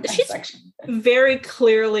she's very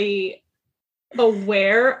clearly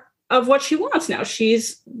aware of what she wants now.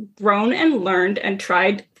 She's grown and learned and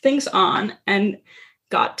tried things on and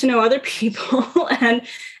got to know other people and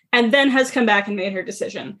then has come back and made her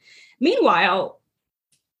decision. Meanwhile,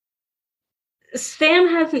 Sam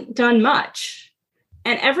hasn't done much.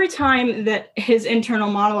 And every time that his internal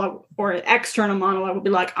monologue or external monologue will be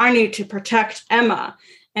like, I need to protect Emma.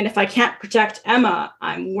 And if I can't protect Emma,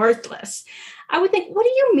 I'm worthless. I would think, what do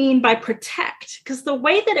you mean by protect? Because the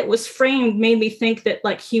way that it was framed made me think that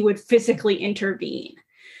like he would physically intervene.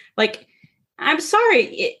 Like, I'm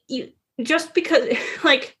sorry, just because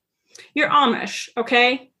like you're Amish,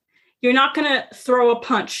 okay? You're not going to throw a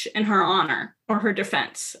punch in her honor or her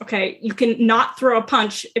defense, okay? You can not throw a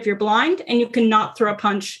punch if you're blind, and you cannot throw a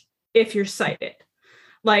punch if you're sighted.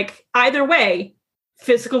 Like, either way,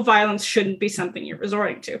 physical violence shouldn't be something you're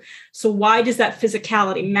resorting to. So why does that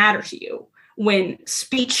physicality matter to you when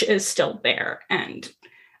speech is still there and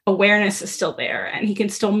awareness is still there and he can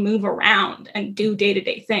still move around and do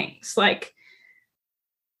day-to-day things? Like,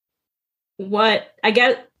 what? I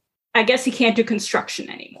guess he can't do construction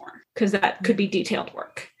anymore because that could be detailed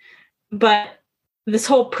work. But this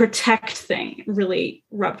whole protect thing really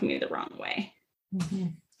rubbed me the wrong way. Mm-hmm.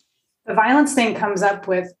 The violence thing comes up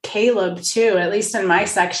with Caleb too. At least in my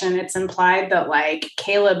section, it's implied that like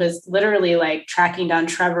Caleb is literally like tracking down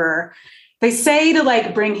Trevor. They say to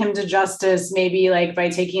like bring him to justice, maybe like by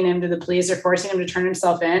taking him to the police or forcing him to turn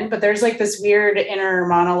himself in. But there's like this weird inner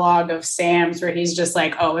monologue of Sam's where he's just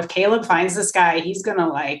like, oh, if Caleb finds this guy, he's gonna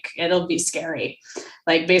like, it'll be scary.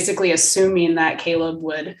 Like basically assuming that Caleb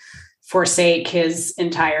would forsake his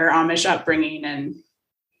entire Amish upbringing. And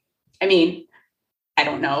I mean, I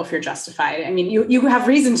don't know if you're justified. I mean, you have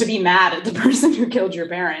reason to be mad at the person who killed your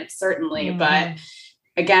parents, certainly. Mm-hmm. But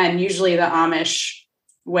again, usually the Amish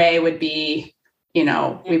way would be, you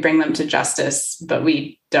know, we bring them to justice, but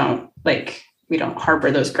we don't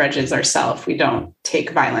harbor those grudges ourselves. We don't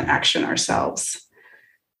take violent action ourselves.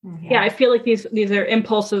 Yeah, I feel like these are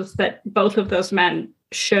impulses that both of those men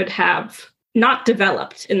should have not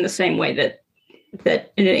developed in the same way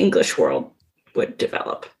that in an English world would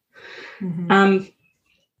develop. Mm-hmm.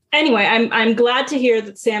 Anyway, I'm glad to hear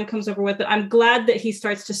that Sam comes over with it. I'm glad that he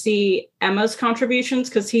starts to see Emma's contributions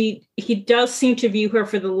because he does seem to view her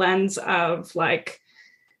for the lens of like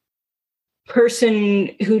person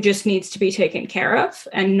who just needs to be taken care of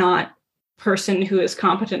and not person who is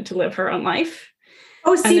competent to live her own life.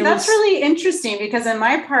 Oh, see, that's really interesting because in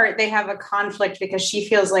my part, they have a conflict because she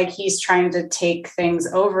feels like he's trying to take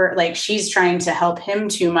things over. Like she's trying to help him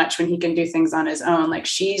too much when he can do things on his own. Like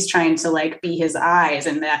she's trying to like be his eyes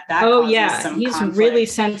and that. Oh yeah. He's conflict. Really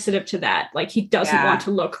sensitive to that. Like he doesn't want to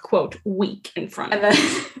look, quote, weak in front of him. And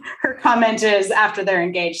then her comment is after they're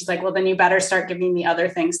engaged, she's like, well, then you better start giving me other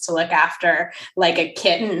things to look after, like a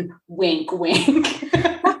kitten, wink, wink.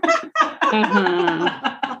 Uh-huh.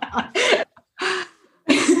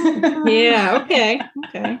 Yeah. Okay.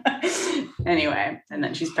 Anyway, and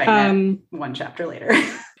then she's pregnant one chapter later.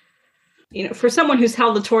 You know, for someone who's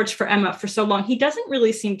held the torch for Emma for so long, he doesn't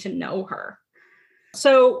really seem to know her.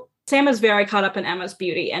 So Sam is very caught up in Emma's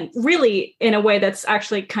beauty and really in a way that's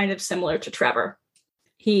actually kind of similar to Trevor.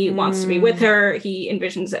 He wants to be with her. He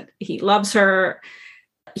envisions that he loves her.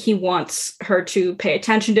 He wants her to pay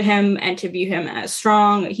attention to him and to view him as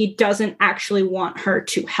strong. He doesn't actually want her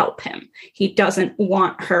to help him. He doesn't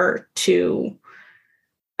want her to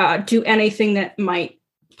do anything that might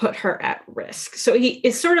put her at risk. So he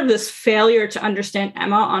is sort of this failure to understand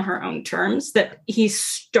Emma on her own terms that he's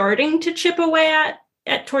starting to chip away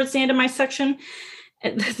at towards the end of my section.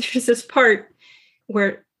 And there's this part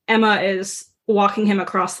where Emma is walking him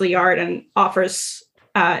across the yard and offers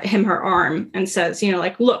him her arm and says, you know,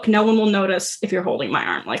 like, look, no one will notice if you're holding my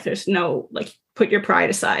arm. Like there's no, like, put your pride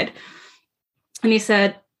aside. And he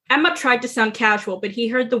said, Emma tried to sound casual, but he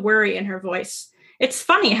heard the worry in her voice. It's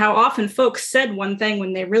funny how often folks said one thing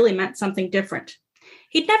when they really meant something different.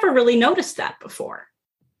 He'd never really noticed that before.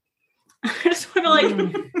 I just want to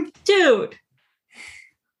like, dude,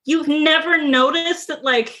 you've never noticed that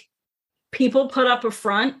like people put up a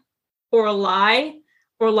front or a lie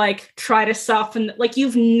or like try to soften, like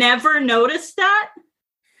you've never noticed that?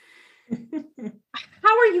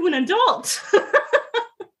 How are you an adult?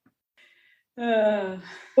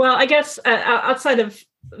 Well, I guess outside of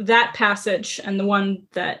that passage and the one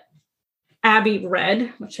that Abby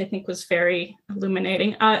read, which I think was very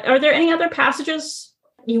illuminating, are there any other passages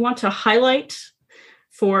you want to highlight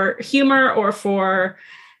for humor or for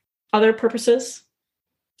other purposes?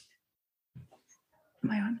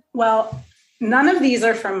 Am I on? Well, none of these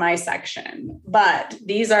are from my section, but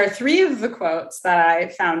these are 3 of the quotes that I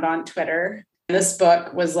found on Twitter. This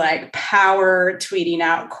book was like power tweeting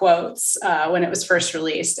out quotes when it was first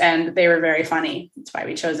released, and they were very funny. That's why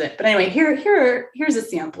we chose it. But anyway, here's a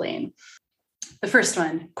sampling. The first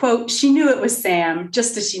one, quote, she knew it was Sam,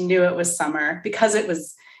 just as she knew it was summer, because it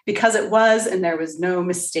was, and there was no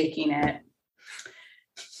mistaking it.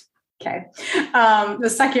 Okay. The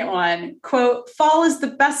second one, quote, fall is the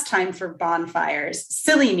best time for bonfires.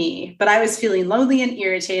 Silly me, but I was feeling lonely and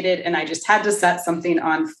irritated, and I just had to set something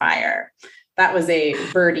on fire. That was a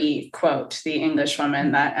Birdie quote, the English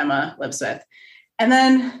woman that Emma lives with. And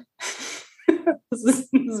then this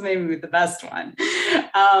is maybe the best one.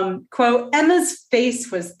 Quote, Emma's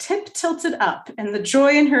face was tip-tilted up, and the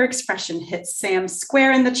joy in her expression hit Sam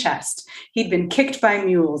square in the chest. He'd been kicked by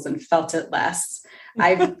mules and felt it less.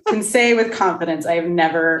 I can say with confidence, I have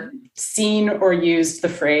never seen or used the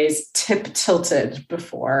phrase tip-tilted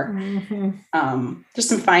before. Mm-hmm. Just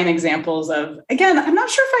some fine examples of, again, I'm not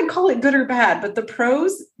sure if I'd call it good or bad, but the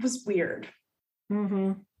prose was weird.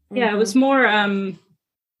 Mm-hmm. Mm-hmm. Yeah, it was more,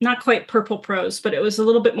 not quite purple prose, but it was a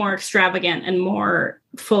little bit more extravagant and more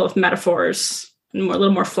full of metaphors and a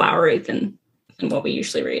little more flowery than what we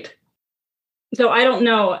usually read. So I don't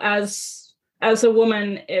know, as a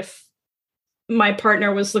woman, if my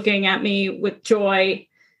partner was looking at me with joy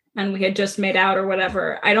and we had just made out or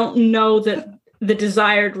whatever, I don't know that the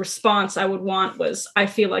desired response I would want was, I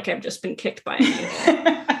feel like I've just been kicked by an eagle.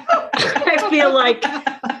 I feel like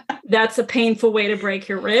that's a painful way to break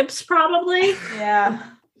your ribs, probably. Yeah.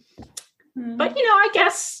 But, I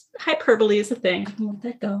guess hyperbole is a thing. I'll let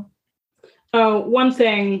that go. Oh, one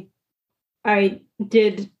thing I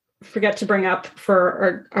did forget to bring up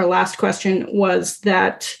for our last question was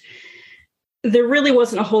that there really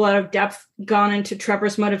wasn't a whole lot of depth gone into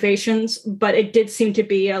Trevor's motivations, but it did seem to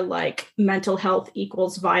be a mental health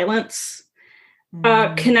equals violence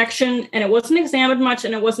connection. And it wasn't examined much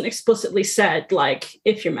and it wasn't explicitly said,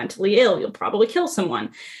 if you're mentally ill, you'll probably kill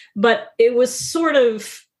someone. But it was sort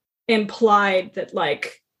of implied that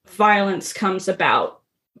violence comes about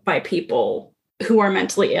by people who are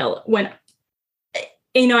mentally ill when,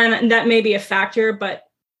 and that may be a factor, but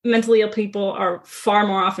mentally ill people are far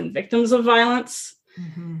more often victims of violence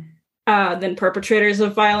than perpetrators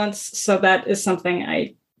of violence. So that is something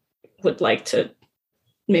I would like to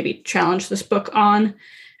maybe challenge this book on.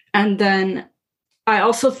 And then I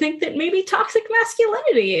also think that maybe toxic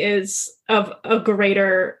masculinity is of a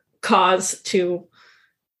greater cause to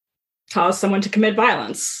cause someone to commit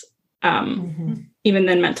violence, even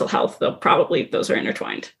than mental health, though probably those are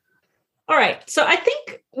intertwined. All right. So I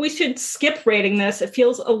think we should skip rating this. It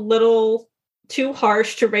feels a little too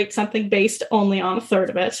harsh to rate something based only on a third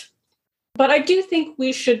of it. But I do think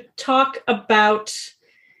we should talk about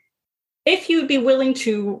if you would be willing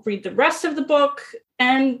to read the rest of the book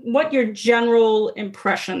and what your general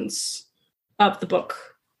impressions of the book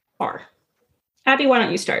are. Abby, why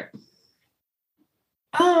don't you start?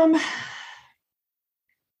 I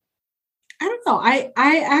don't know. I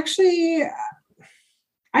actually...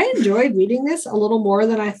 I enjoyed reading this a little more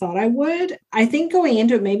than I thought I would. I think going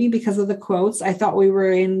into it, maybe because of the quotes, I thought we were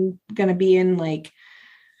going to be in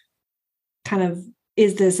kind of,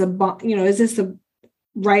 is this a bot, is this a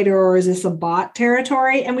writer or is this a bot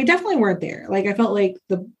territory? And we definitely weren't there. I felt like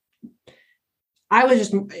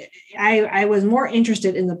I was more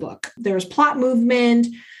interested in the book. There was plot movement.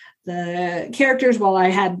 The characters, while I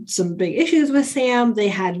had some big issues with Sam, they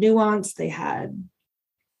had nuance. They had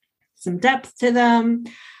some depth to them.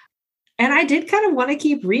 And I did kind of want to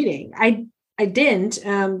keep reading. I didn't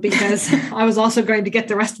because I was also going to get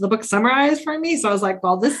the rest of the book summarized for me. So I was like,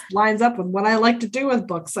 well, this lines up with what I like to do with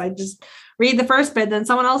books. I just read the first bit, then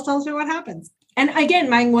someone else tells me what happens. And again,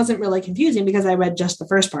 mine wasn't really confusing because I read just the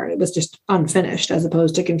first part. It was just unfinished as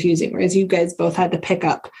opposed to confusing, whereas you guys both had to pick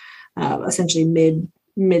up essentially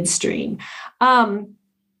midstream. But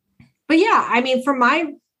yeah, I mean, for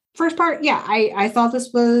my first part, yeah, I thought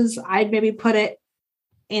I'd maybe put it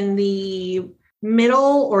in the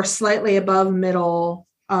middle or slightly above middle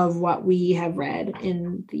of what we have read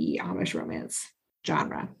in the Amish romance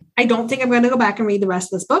genre. I don't think I'm going to go back and read the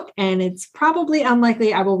rest of this book, and it's probably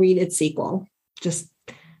unlikely I will read its sequel. Just,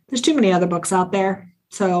 there's too many other books out there.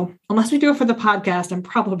 So unless we do it for the podcast, I'm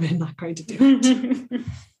probably not going to do it.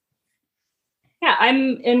 Yeah,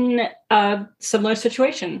 I'm in a similar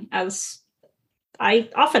situation as I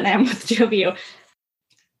often am with the two of you.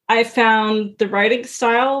 I found the writing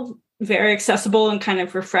style very accessible and kind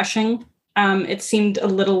of refreshing. It seemed a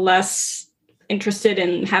little less interested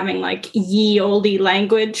in having ye olde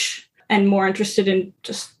language and more interested in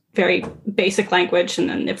just very basic language. And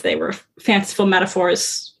then if they were fanciful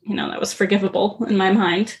metaphors, that was forgivable in my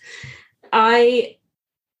mind. I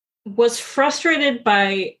was frustrated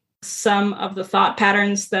by some of the thought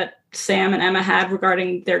patterns that Sam and Emma had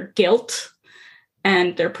regarding their guilt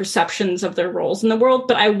and their perceptions of their roles in the world.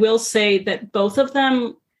 But I will say that both of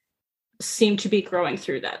them seem to be growing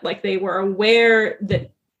through that. They were aware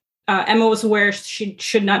that Emma was aware she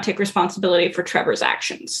should not take responsibility for Trevor's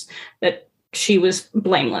actions, that she was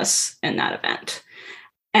blameless in that event.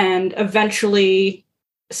 And eventually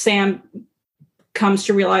Sam comes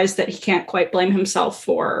to realize that he can't quite blame himself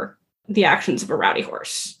for the actions of a rowdy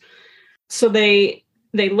horse. So they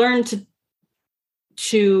learn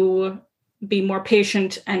to be more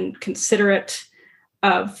patient and considerate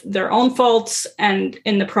of their own faults. And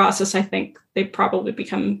in the process, I think they probably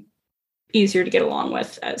become easier to get along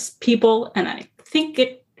with as people. And I think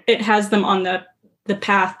it has them on the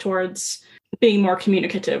path towards being more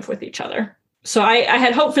communicative with each other. So I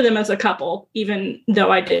had hope for them as a couple, even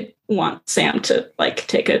though I did want Sam to like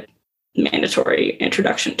take a mandatory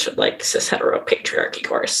introduction to like cis hetero patriarchy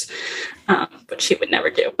course, which she would never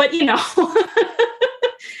do. But you know,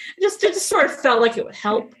 it just sort of felt like it would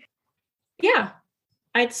help. Yeah,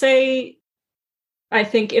 I'd say I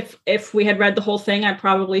think if we had read the whole thing, I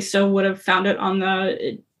probably still would have found it on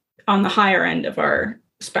the higher end of our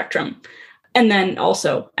spectrum. And then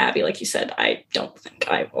also, Abby, like you said, I don't think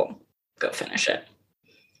I will go finish it.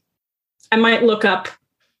 I might look up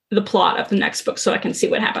the plot of the next book so I can see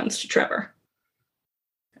what happens to Trevor.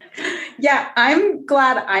 Yeah, I'm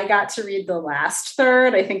glad I got to read the last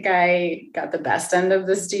third. I think I got the best end of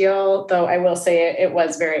this deal, though I will say it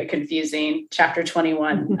was very confusing. Chapter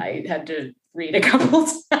 21, I had to read a couple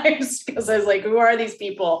times because I was like, who are these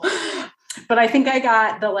people? But I think I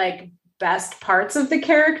got the best parts of the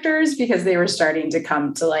characters because they were starting to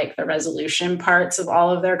come to the resolution parts of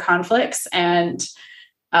all of their conflicts. And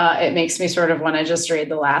it makes me sort of want to just read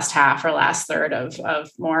the last half or last third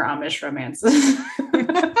of more Amish romances.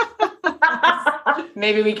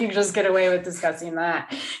 Maybe we can just get away with discussing that.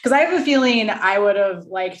 Because I have a feeling I would have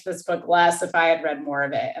liked this book less if I had read more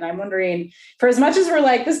of it. And I'm wondering, for as much as we're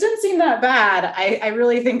like, this didn't seem that bad, I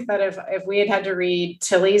really think that if we had to read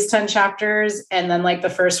Tilly's 10 chapters and then the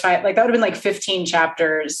first 5, that would have been 15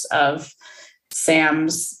 chapters of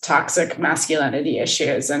Sam's toxic masculinity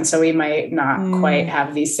issues. And so we might not quite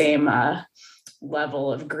have the same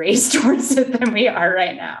level of grace towards it than we are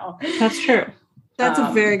right now. That's true. That's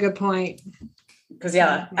a very good point. Because,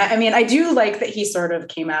 I mean, I do like that he sort of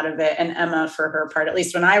came out of it, and Emma, for her part, at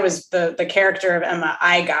least when I was the character of Emma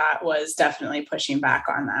I got, was definitely pushing back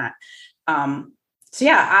on that. So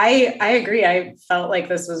yeah, I agree. I felt like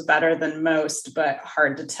this was better than most, but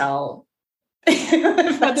hard to tell.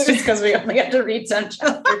 That's just because we only had to read 10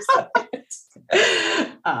 chapters of it.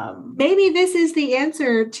 Maybe this is the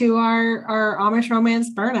answer to our Amish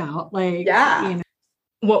romance burnout.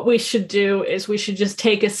 What we should do is we should just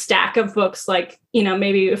take a stack of books,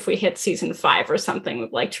 maybe if we hit season 5 or something,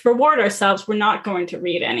 we'd like to reward ourselves. We're not going to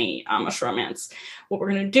read any Amish romance. What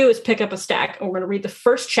we're going to do is pick up a stack and we're going to read the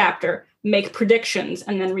first chapter, make predictions,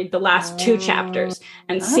 and then read the last 2 chapters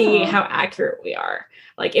and see how accurate we are.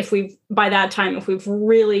 If we've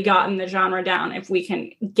really gotten the genre down, if we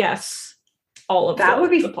can guess all of that,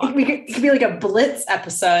 would be, it could be a blitz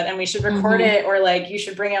episode, and we should record it, or you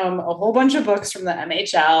should bring him a whole bunch of books from the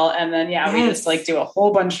MHL, and then we just do a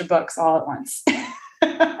whole bunch of books all at once.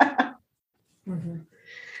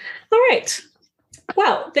 All right.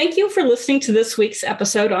 Well, thank you for listening to this week's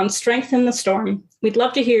episode on Strength in the Storm. We'd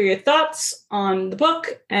love to hear your thoughts on the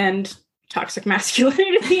book and toxic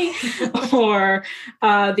masculinity, or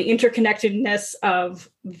the interconnectedness of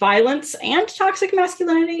violence and toxic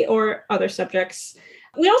masculinity, or other subjects.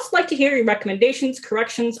 We'd also like to hear your recommendations,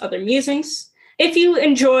 corrections, other musings. If you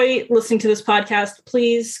enjoy listening to this podcast,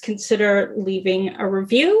 please consider leaving a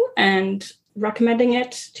review and recommending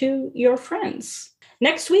it to your friends.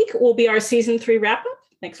 Next week will be our season 3 wrap-up.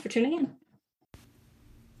 Thanks for tuning in.